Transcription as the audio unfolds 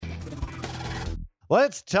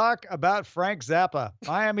Let's talk about Frank Zappa,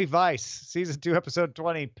 Miami Vice, season 2, episode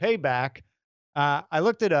 20, Payback. I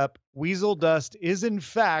looked it up. Weasel dust is, in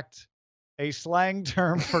fact, a slang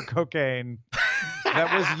term for cocaine that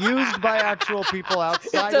was used by actual people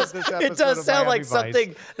outside of this episode. It does sound Miami like Vice.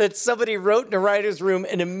 something that somebody wrote in a writer's room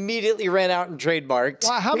and immediately ran out and trademarked.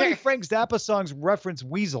 Wow, how many Frank Zappa songs reference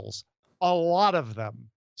weasels? A lot of them.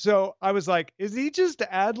 So I was like, is he just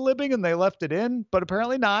ad-libbing and they left it in? But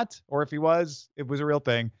apparently not. Or if he was, it was a real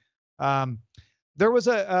thing. There was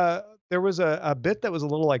a bit that was a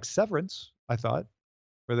little like Severance, I thought,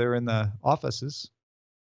 where they were in the offices.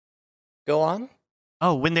 Go on.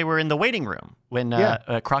 Oh, when they were in the waiting room, when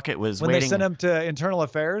Crockett was when waiting. they sent him to Internal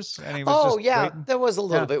Affairs, and he was waiting. That was a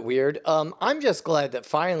little bit weird. I'm just glad that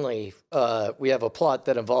finally we have a plot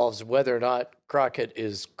that involves whether or not Crockett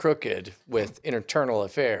is crooked with Internal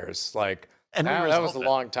Affairs. Like, And we that was a resolved it.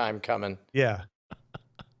 long time coming. Yeah.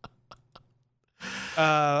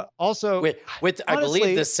 Also, With I honestly,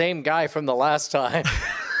 believe the same guy from the last time.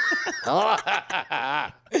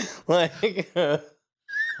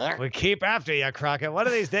 we keep after you, Crockett. One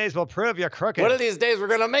of these days we'll prove you're crooked. One of these days we're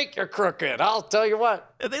gonna make you crooked. I'll tell you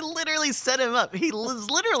what. They literally set him up. He was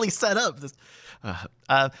literally set up.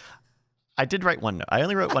 I did write one note. I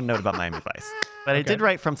only wrote one note about Miami Vice, but I did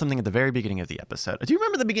write from something at the very beginning of the episode. Do you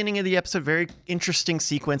remember the beginning of the episode? Very interesting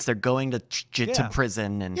sequence. They're going to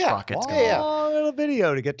prison, and Crockett's going. Long little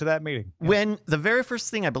video to get to that meeting. When the very first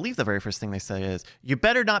thing, I believe the very first thing they say is, "You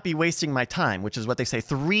better not be wasting my time," which is what they say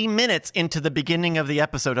 3 minutes into the beginning of the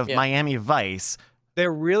episode of Miami Vice.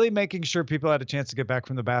 They're really making sure people had a chance to get back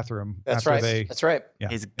from the bathroom. That's right. That's right. Yeah.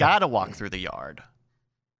 He's got to walk through the yard.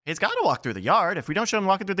 He's got to walk through the yard. If we don't show him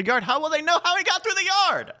walking through the yard, how will they know how he got through the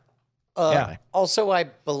yard? Also, I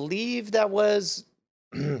believe that was,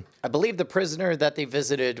 I believe the prisoner that they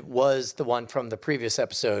visited was the one from the previous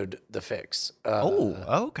episode, The Fix.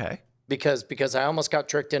 Okay. Because I almost got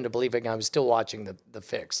tricked into believing I was still watching the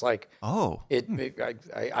Fix. Like,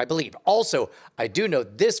 I believe. Also, I do know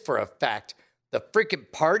this for a fact: the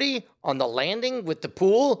freaking party on the landing with the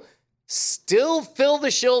pool still fill the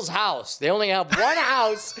Shills' house. They only have one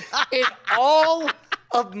house in all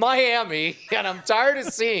of Miami, and I'm tired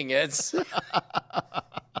of seeing it.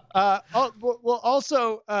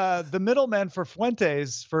 Also, the middleman for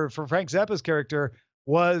Fuentes, for Frank Zappa's character,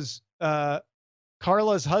 was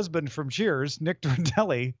Carla's husband from Cheers, Nick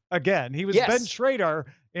Dorndelli. Again, he was Ben Schrader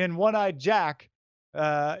in One-Eyed Jack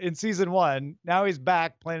in season 1. Now he's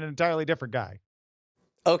back playing an entirely different guy.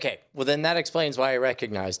 Okay, well then that explains why I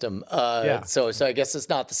recognized him. So I guess it's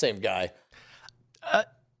not the same guy.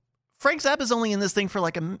 Frank Zappa's only in this thing for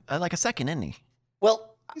like a second, isn't he?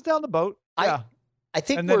 Well, he's down the boat. I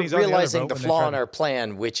think we're realizing the flaw in our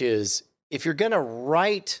plan, which is if you're going to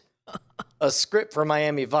write a script for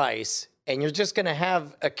Miami Vice and you're just going to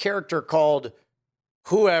have a character called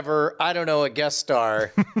whoever, I don't know, a guest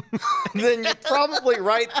star, then you probably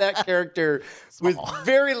write that character with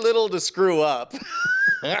very little to screw up.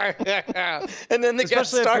 And then the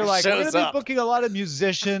guest star if you're like, shows we're gonna up. be booking a lot of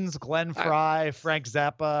musicians, Glenn Fry, Frank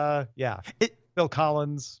Zappa, Phil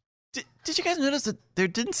Collins. Did you guys notice that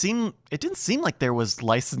it didn't seem like there was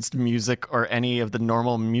licensed music or any of the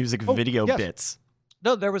normal music video bits?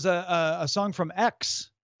 No, there was a song from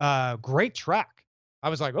X, great track. I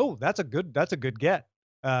was like, oh, that's a good get.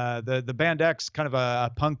 The band X, kind of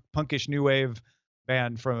a punkish new wave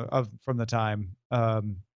band from the time.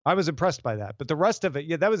 I was impressed by that, but the rest of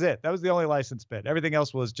it, that was it. That was the only licensed bit. Everything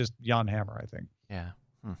else was just Jan Hammer, I think. Yeah.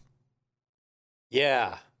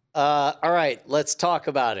 Yeah. All right, let's talk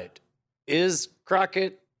about it. Is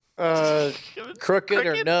Crockett crooked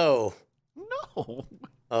or no? No.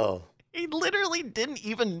 Oh. He literally didn't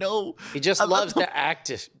even know. He just loves to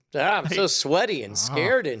act. I'm so sweaty and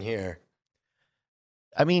scared in here.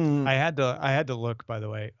 I mean, I had to look, by the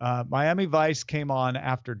way. Miami Vice came on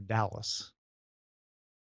after Dallas.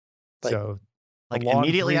 So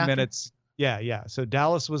immediately 3 after? minutes. Yeah. So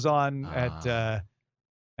Dallas was on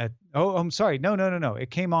I'm sorry. No. It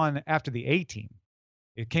came on after the A-Team.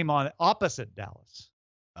 It came on opposite Dallas.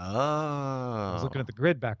 I was looking at the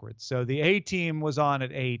grid backwards. So the A-Team was on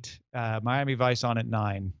at 8, Miami Vice on at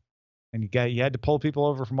 9. And you had to pull people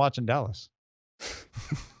over from watching Dallas.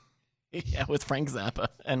 Yeah, with Frank Zappa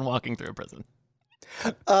and walking through a prison.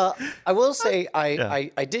 I will say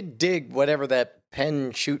I did dig whatever that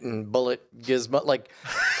pen shooting bullet gizmo, like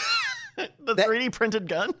the 3D printed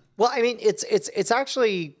gun. Well, I mean, it's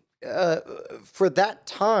actually for that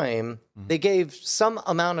time they gave some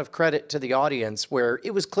amount of credit to the audience where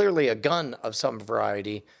it was clearly a gun of some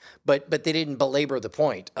variety, but they didn't belabor the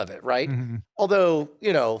point of it, right? Mm-hmm. Although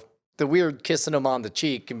the weird kissing him on the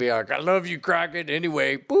cheek and be like, I love you, Crockett.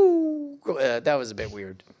 Anyway, boo. That was a bit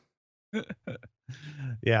weird.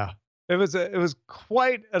 Yeah. It was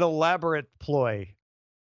quite an elaborate ploy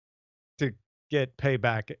to get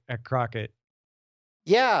payback at Crockett.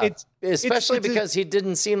 Yeah, especially because he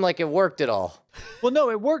didn't seem like it worked at all. Well, no,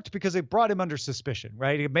 it worked because it brought him under suspicion,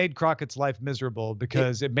 right? It made Crockett's life miserable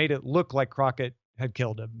because it made it look like Crockett had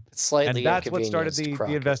killed him. Slightly, and that's what started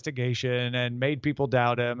the investigation and made people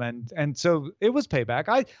doubt him, and so it was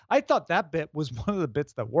payback. I thought that bit was one of the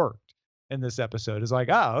bits that worked in this episode. It's like,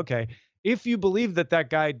 okay, if you believe that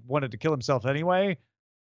guy wanted to kill himself anyway,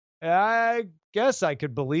 I guess I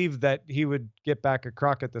could believe that he would get back at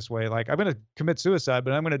Crockett this way. Like, I'm going to commit suicide,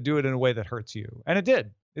 but I'm going to do it in a way that hurts you. And it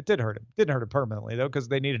did. It did hurt him. Didn't hurt him permanently, though, because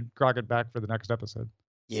they needed Crockett back for the next episode.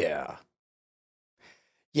 Yeah.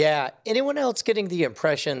 Yeah. Anyone else getting the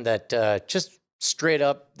impression that just straight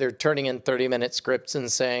up they're turning in 30-minute scripts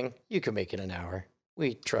and saying, you can make it an hour.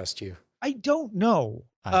 We trust you. I don't know.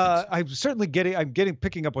 I'm certainly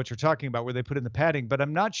picking up what you're talking about where they put in the padding, but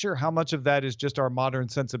I'm not sure how much of that is just our modern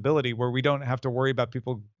sensibility where we don't have to worry about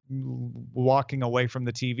people walking away from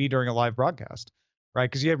the TV during a live broadcast, right?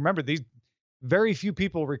 Because you remember these very few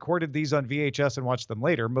people recorded these on VHS and watched them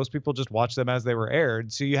later. Most people just watched them as they were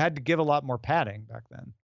aired. So you had to give a lot more padding back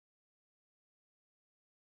then.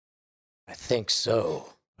 I think so.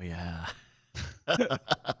 Oh, yeah.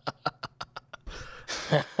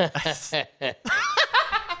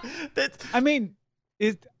 I mean,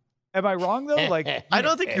 am I wrong though? Like, I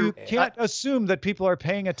don't think you can't assume that people are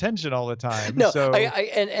paying attention all the time. No, so.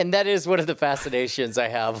 And that is one of the fascinations I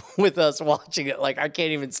have with us watching it. Like, I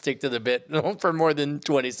can't even stick to the bit for more than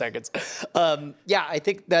 20 seconds. Yeah, I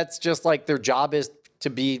think that's just like their job is to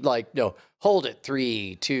be like, no, hold it,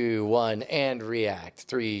 3, 2, 1, and react.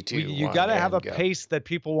 3, 2, 1. You got to have a pace that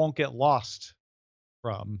people won't get lost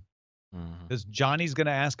from. Because Johnny's going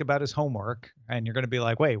to ask about his homework, and you're going to be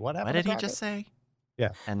like, wait, what happened? What did he just say? Yeah.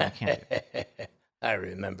 And I can't. I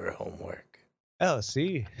remember homework. Oh,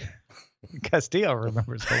 see? Castillo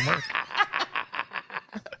remembers homework.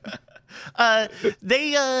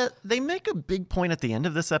 They make a big point at the end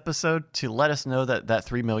of this episode to let us know that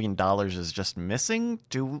 $3 million is just missing.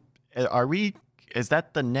 Is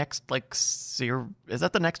that the next is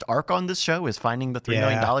that the next arc on this show? Is finding the $3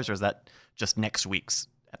 million, or is that just next week's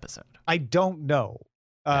episode? I don't know.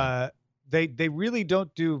 They really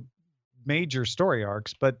don't do major story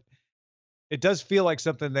arcs, but it does feel like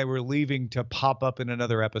something they were leaving to pop up in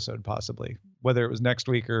another episode, possibly, whether it was next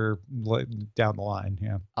week or down the line.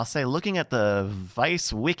 Yeah, I'll say, looking at the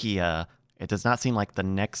Vice Wikia, it does not seem like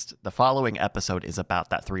the following episode is about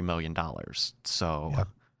that $3 million. So, yeah.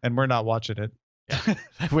 And we're not watching it. Yeah,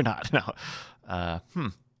 we're not. No.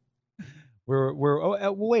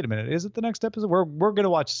 Wait a minute. Is it the next episode? We're going to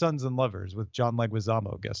watch Sons and Lovers with John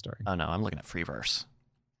Leguizamo guest starring. Oh no, I'm looking at Freeverse,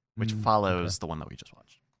 which follows the one that we just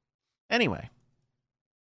watched. Anyway.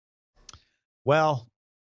 Well,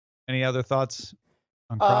 any other thoughts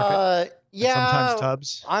on Crockett? Yeah. Sometimes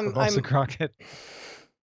Tubbs. I'm Crockett.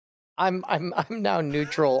 I'm now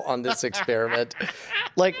neutral on this experiment.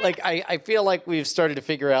 I feel like we've started to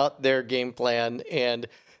figure out their game plan, and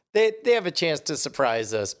they have a chance to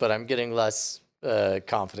surprise us, but I'm getting less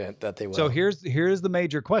confident that they will. So here's the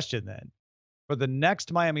major question then. For the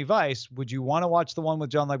next Miami Vice, would you want to watch the one with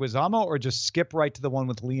John Leguizamo or just skip right to the one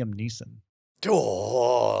with Liam Neeson?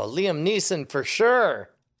 Oh, Liam Neeson for sure.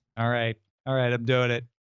 All right, I'm doing it.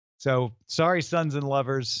 So, sorry, Sons and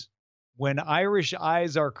Lovers. When Irish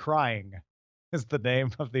Eyes Are Crying is the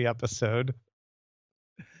name of the episode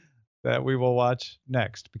that we will watch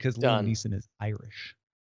next, because Liam Neeson is Irish.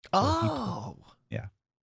 Oh. Yeah.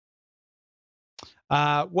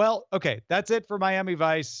 Well, okay. That's it for Miami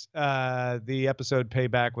Vice, the episode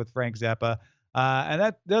Payback with Frank Zappa. And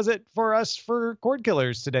that does it for us for Cord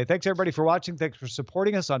Killers today. Thanks, everybody, for watching. Thanks for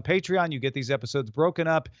supporting us on Patreon. You get these episodes broken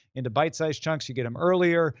up into bite-sized chunks. You get them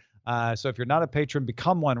earlier. So if you're not a patron,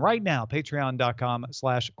 become one right now.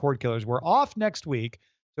 Patreon.com/Cord Killers. We're off next week.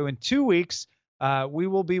 So in 2 weeks, we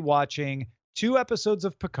will be watching 2 episodes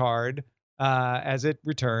of Picard as it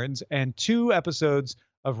returns, and 2 episodes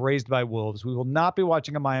of Raised by Wolves. We will not be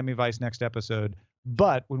watching a Miami Vice next episode,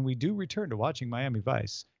 but when we do return to watching Miami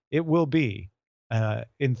Vice, it will be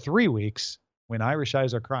in 3 weeks when Irish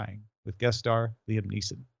Eyes Are Crying with guest star Liam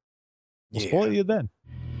Neeson. We'll spoil you then.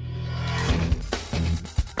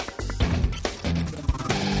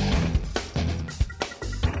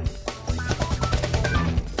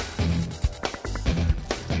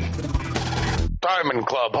 Diamond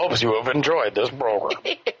Club hopes you have enjoyed this program.